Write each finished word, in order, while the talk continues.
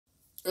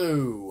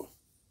Oh,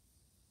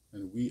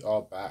 and we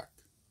are back.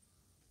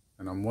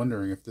 And I'm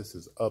wondering if this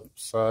is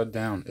upside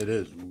down. It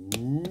is.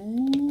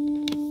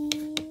 Ooh.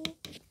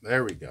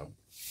 There we go.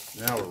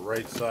 Now we're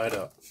right side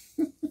up.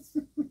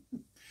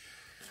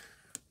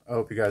 I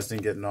hope you guys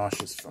didn't get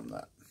nauseous from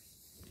that.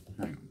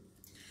 Hang on.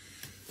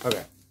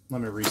 Okay,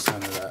 let me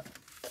recenter that.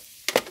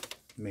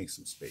 Make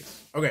some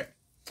space. Okay,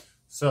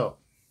 so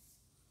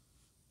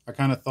I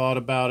kind of thought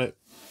about it,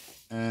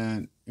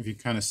 and if you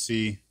kind of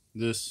see,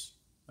 this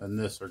and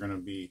this are going to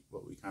be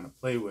what we kind of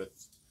play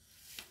with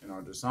in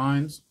our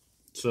designs.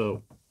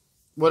 So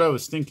what I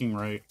was thinking,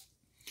 right,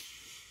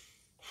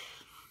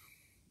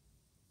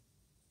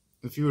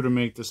 if you were to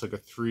make this like a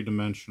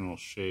three-dimensional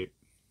shape,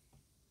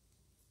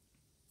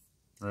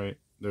 right,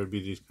 there would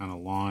be these kind of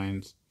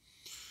lines.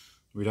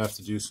 We'd have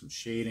to do some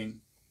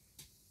shading.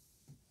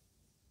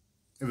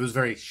 It was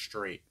very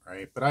straight,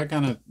 right? But I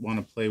kind of want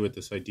to play with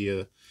this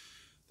idea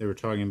they were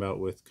talking about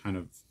with kind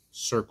of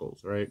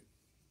circles, right?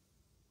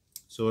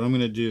 So what I'm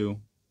going to do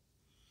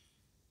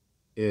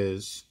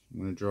is I'm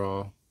going to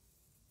draw a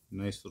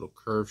nice little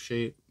curve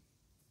shape.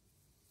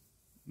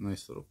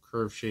 Nice little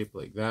curve shape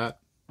like that.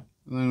 And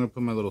then I'm going to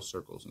put my little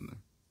circles in there.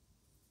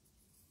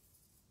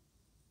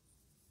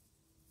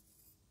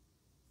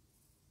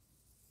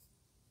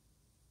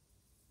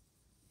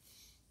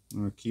 I'm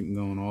going to keep them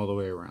going all the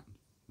way around.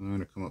 I'm going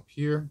to come up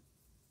here,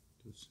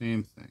 do the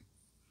same thing.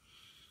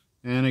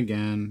 And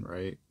again,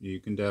 right, you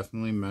can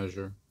definitely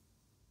measure.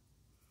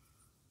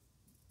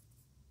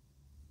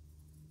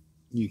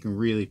 You can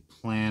really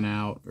plan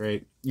out,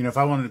 right? You know, if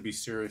I wanted to be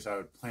serious, I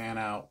would plan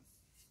out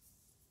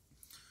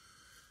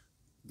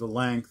the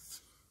length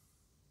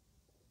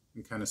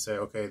and kind of say,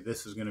 okay,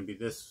 this is going to be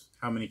this.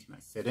 How many can I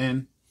fit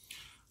in?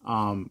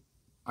 I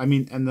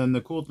mean, and then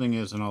the cool thing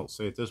is, and I'll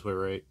say it this way,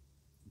 right?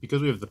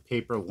 Because we have the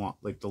paper,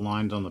 like the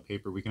lines on the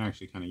paper, we can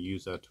actually kind of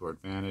use that to our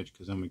advantage,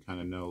 because then we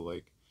kind of know,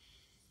 like,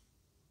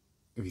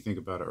 if you think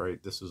about it,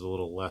 right, this is a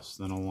little less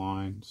than a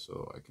line,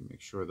 so I can make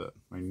sure that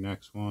my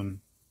next one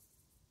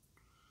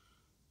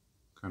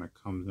kind of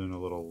comes in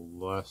a little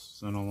less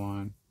than a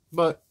line.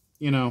 But,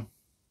 you know,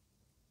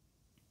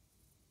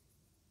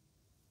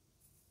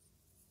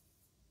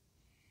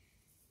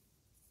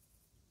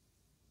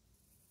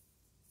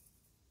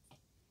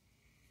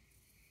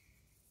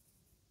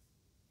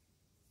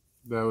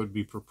 that would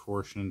be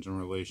proportions and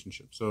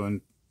relationships. So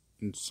in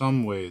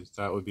some ways,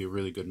 that would be a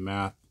really good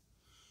math.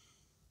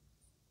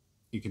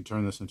 You can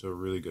turn this into a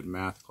really good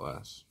math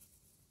class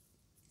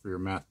for your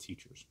math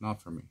teachers,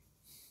 not for me.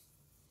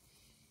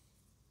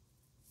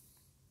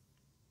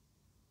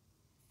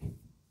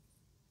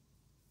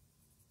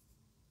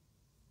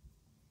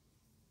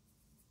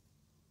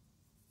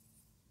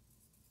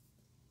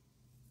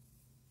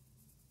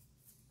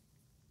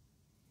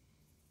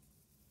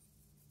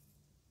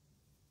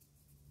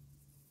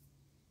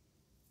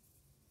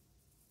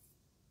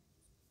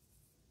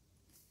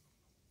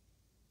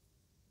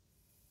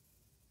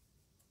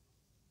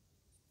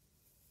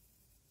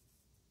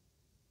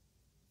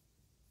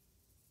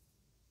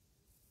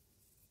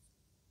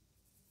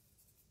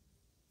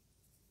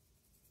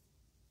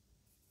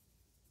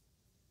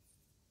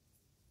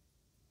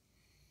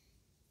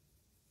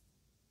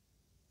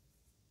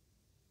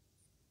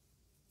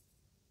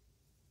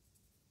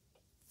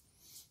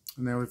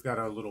 And then we've got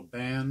our little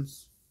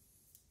bands.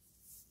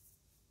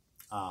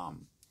 Yeah,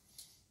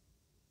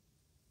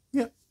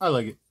 I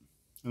like it.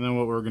 And then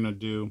what we're going to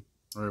do,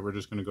 right, we're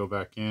just going to go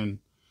back in.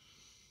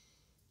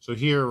 So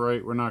here,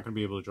 right, we're not going to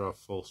be able to draw a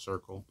full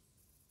circle.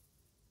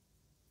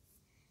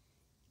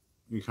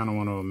 You kind of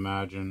want to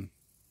imagine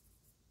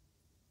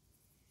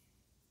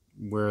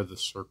where the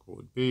circle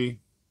would be,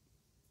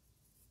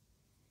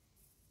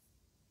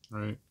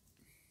 right?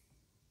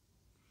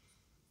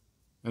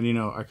 And you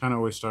know, I kind of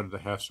always started the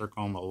half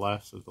circle on the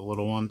left of the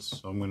little ones,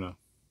 so I'm going to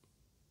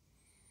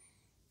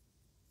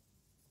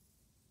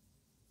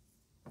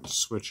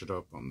switch it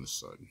up on this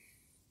side.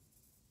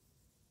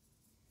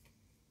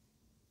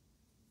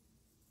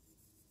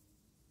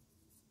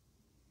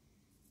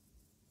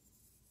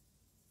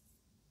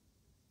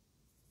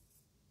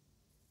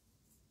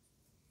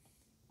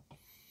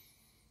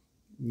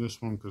 And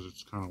this one, because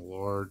it's kind of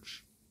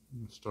large, I'm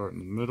going to start in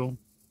the middle.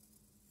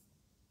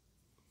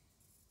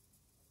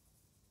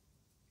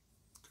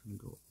 Kind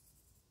of go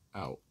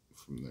out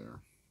from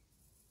there.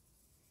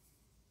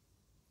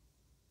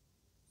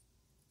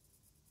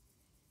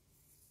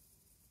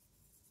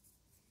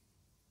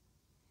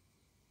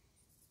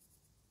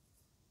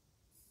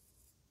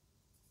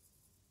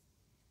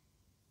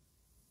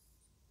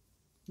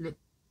 Yep,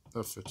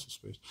 that fits the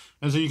space.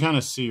 And so you kind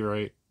of see,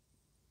 right,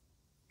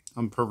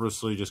 I'm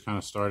purposely just kind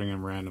of starting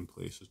in random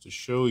places to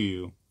show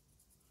you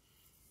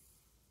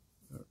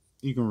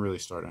you can really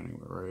start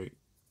anywhere, right?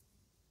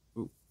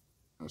 Ooh,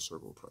 that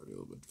circle will probably be a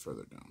little bit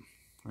further down.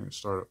 I can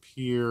start up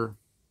here.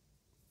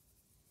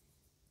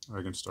 Or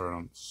I can start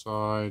on the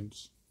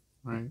sides,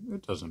 right?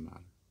 It doesn't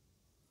matter.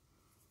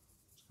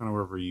 It's kind of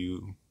wherever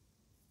you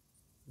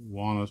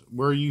want to,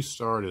 where you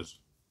start is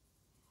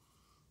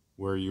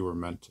where you were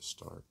meant to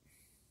start.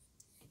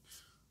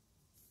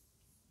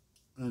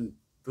 and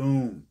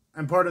boom.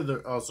 And part of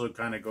the also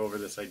kind of go over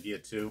this idea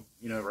too,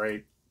 you know,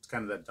 right? It's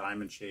kind of that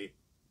diamond shape,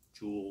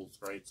 jewels,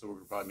 right? So we're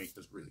gonna probably make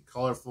this really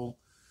colorful.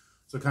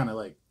 So kind of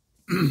like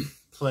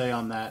play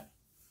on that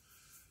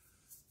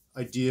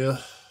idea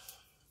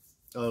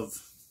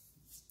of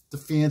the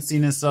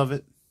fanciness of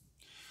it.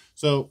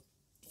 So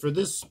for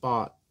this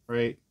spot,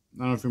 right? I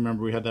don't know if you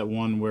remember, we had that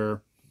one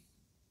where,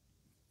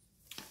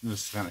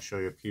 just kind of show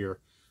you up here,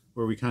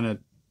 where we kind of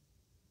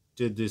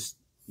did this,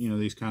 you know,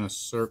 these kind of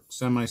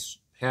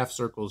half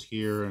circles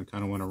here and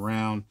kind of went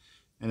around.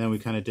 And then we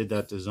kind of did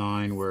that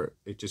design where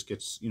it just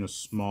gets, you know,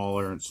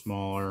 smaller and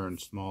smaller and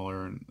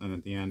smaller. And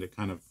at the end, it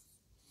kind of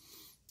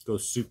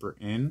goes super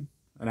in.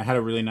 And I had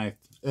a really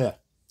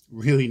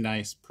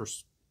nice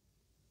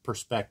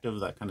perspective,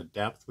 that kind of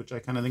depth, which I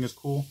kind of think is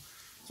cool.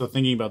 So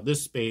thinking about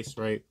this space,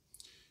 right,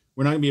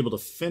 we're not going to be able to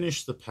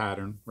finish the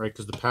pattern, right,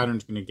 because the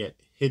pattern's going to get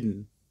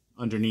hidden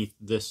underneath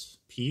this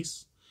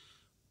piece.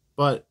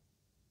 But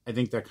I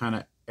think that kind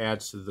of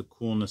adds to the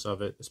coolness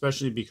of it,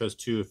 especially because,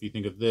 too, if you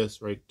think of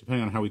this, right,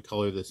 depending on how we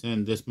color this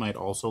in, this might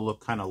also look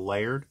kind of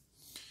layered.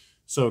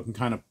 So it can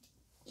kind of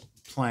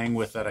playing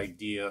with that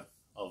idea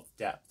of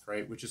depth,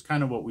 right, which is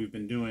kind of what we've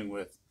been doing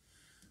with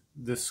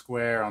this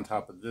square on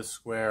top of this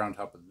square on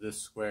top of this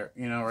square,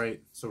 you know,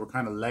 right? So we're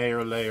kind of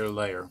layer, layer,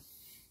 layer.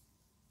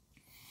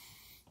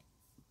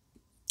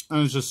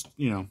 And it's just,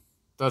 you know,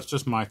 that's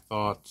just my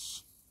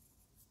thoughts.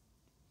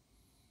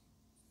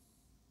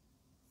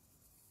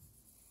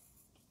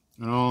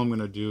 And all I'm going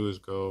to do is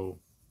go,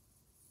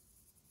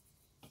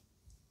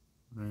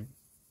 right?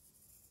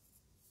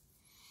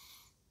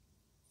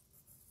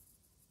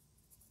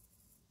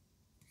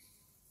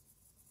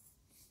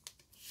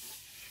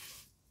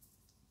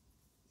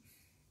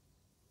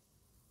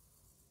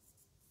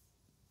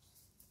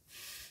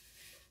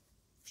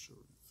 Sure,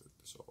 we can fit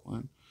this all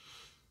in.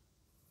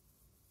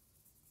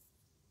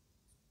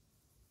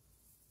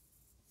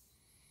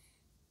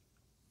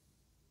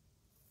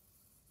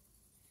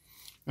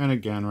 And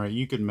again, right,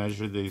 you could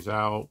measure these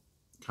out,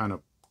 kind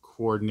of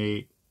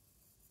coordinate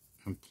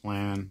and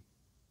plan.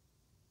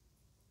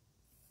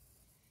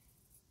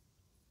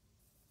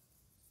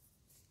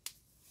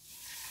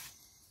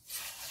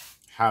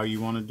 How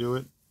you want to do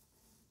it.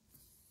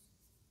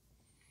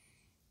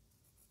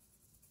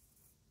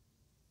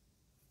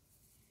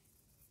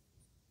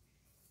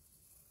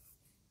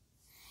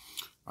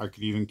 I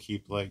could even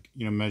keep, like,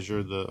 you know,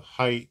 measure the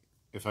height.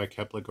 If I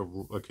kept like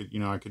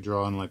I could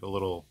draw in like a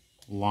little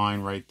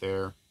line right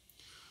there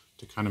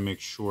to kind of make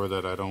sure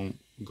that I don't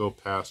go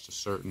past a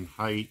certain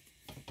height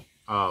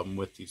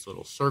with these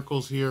little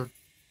circles here.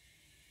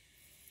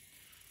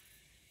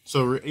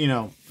 So, you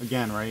know,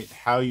 again, right,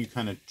 how you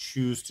kind of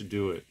choose to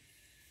do it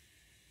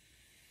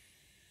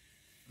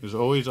is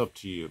always up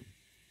to you.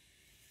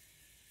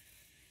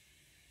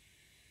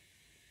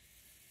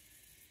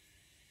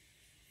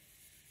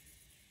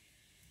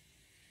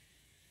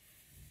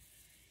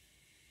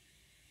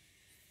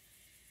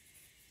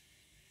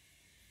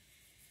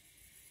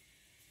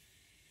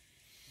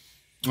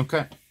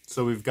 Okay,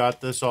 so we've got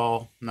this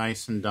all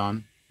nice and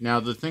done. Now,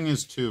 the thing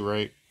is, too,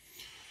 right,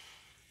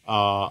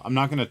 I'm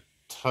not going to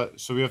touch,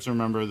 so we have to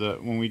remember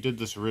that when we did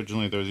this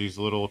originally, there's these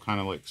little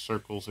kind of like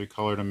circles, we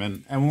colored them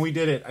in. And when we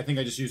did it, I think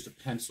I just used a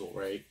pencil,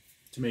 right,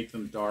 to make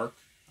them dark,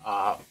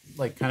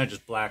 like kind of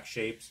just black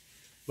shapes.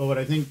 But what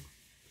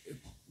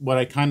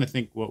I kind of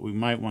think what we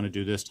might want to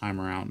do this time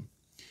around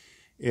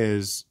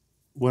is,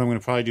 what I'm going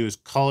to probably do is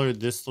color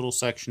this little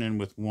section in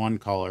with one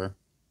color,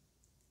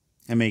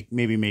 and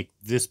maybe make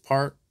this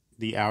part,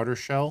 the outer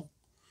shell,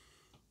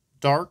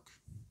 dark.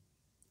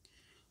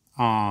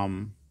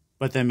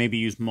 But then maybe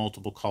use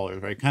multiple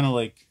colors, right? Kind of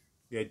like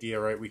the idea,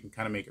 right? We can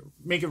kind of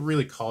make it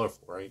really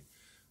colorful, right?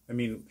 I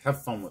mean,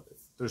 have fun with it.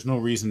 There's no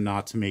reason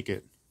not to make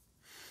it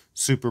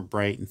super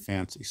bright and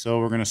fancy. So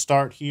we're going to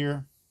start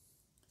here,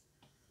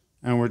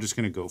 and we're just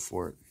going to go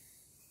for it.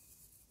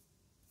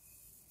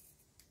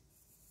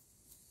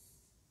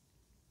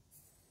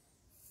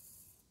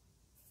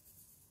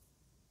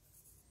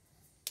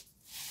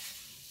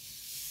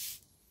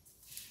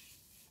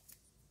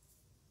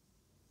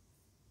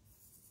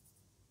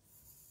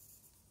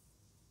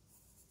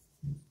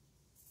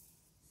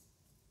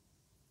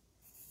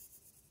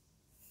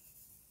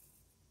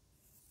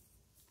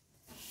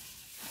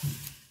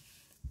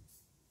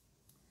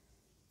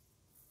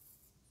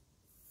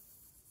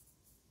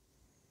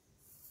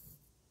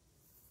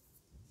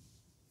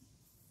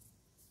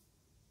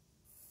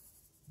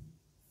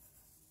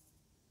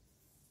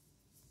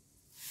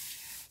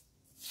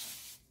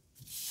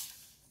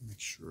 Make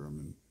sure I'm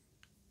in.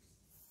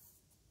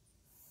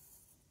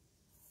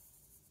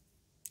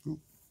 Oop.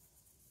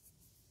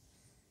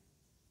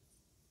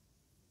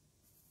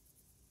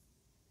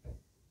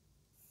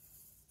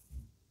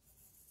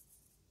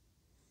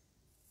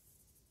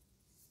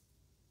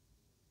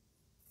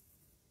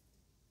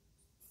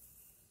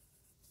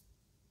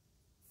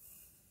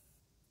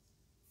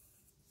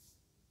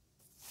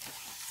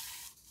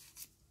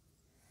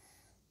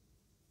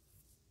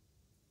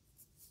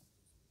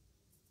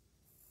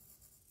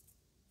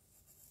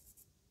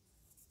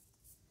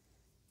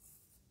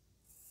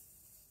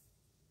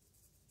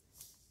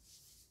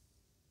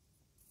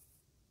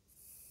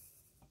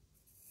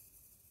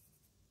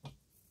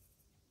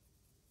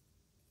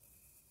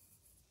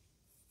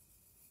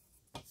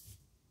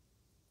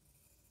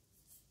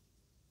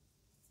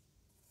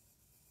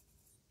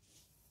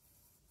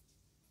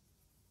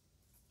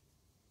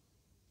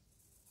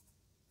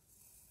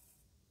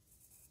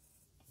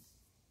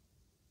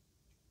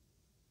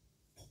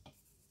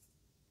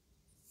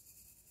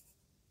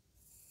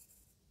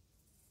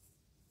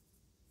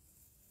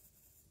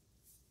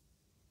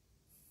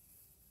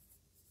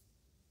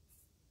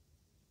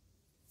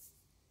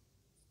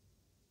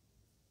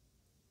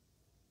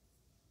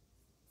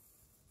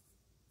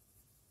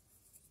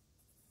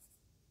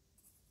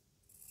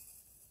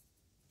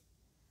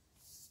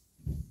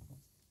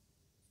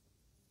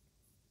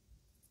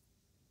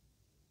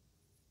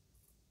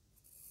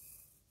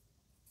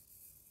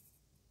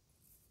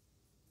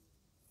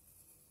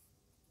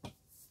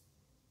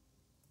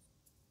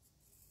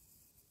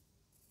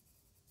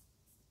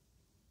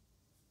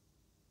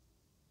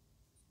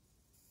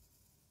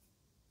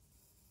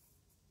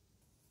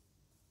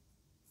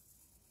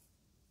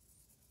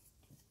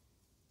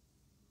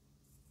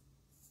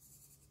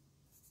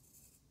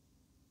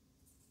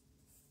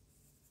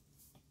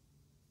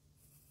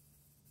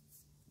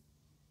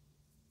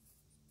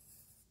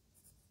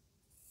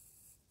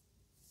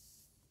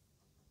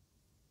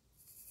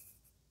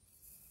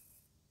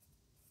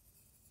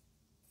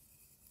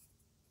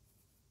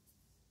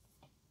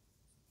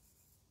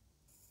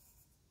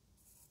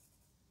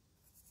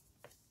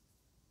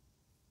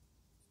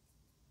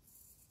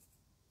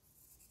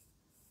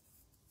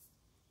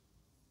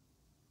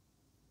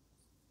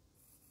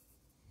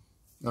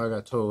 I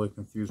got totally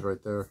confused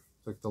right there.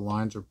 Like the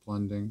lines are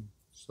blending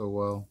so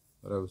well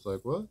that I was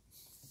like, what?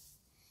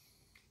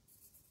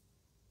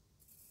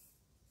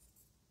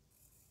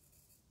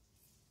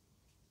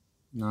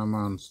 No, I'm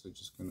honestly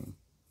just gonna.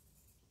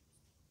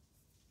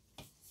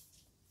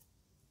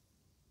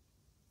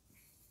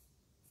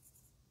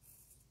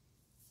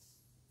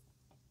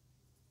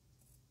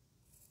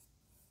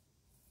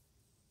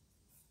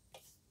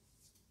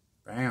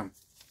 Bam.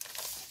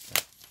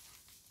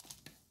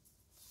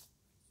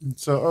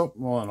 So, oh,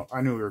 well,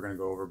 I knew we were going to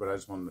go over, but I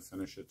just wanted to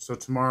finish it. So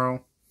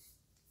tomorrow,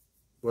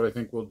 what I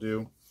think we'll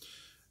do,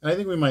 and I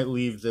think we might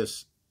leave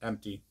this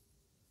empty.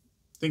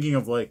 Thinking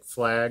of like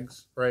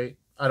flags, right?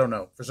 I don't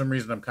know. For some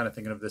reason, I'm kind of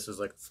thinking of this as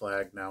like a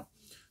flag now.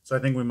 So I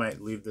think we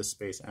might leave this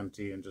space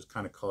empty and just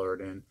kind of color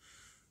it in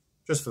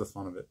just for the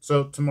fun of it.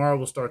 So tomorrow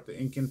we'll start the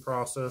inking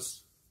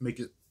process, make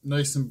it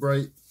nice and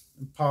bright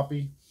and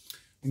poppy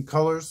in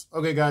colors.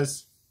 Okay,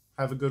 guys,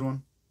 have a good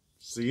one.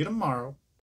 See you tomorrow.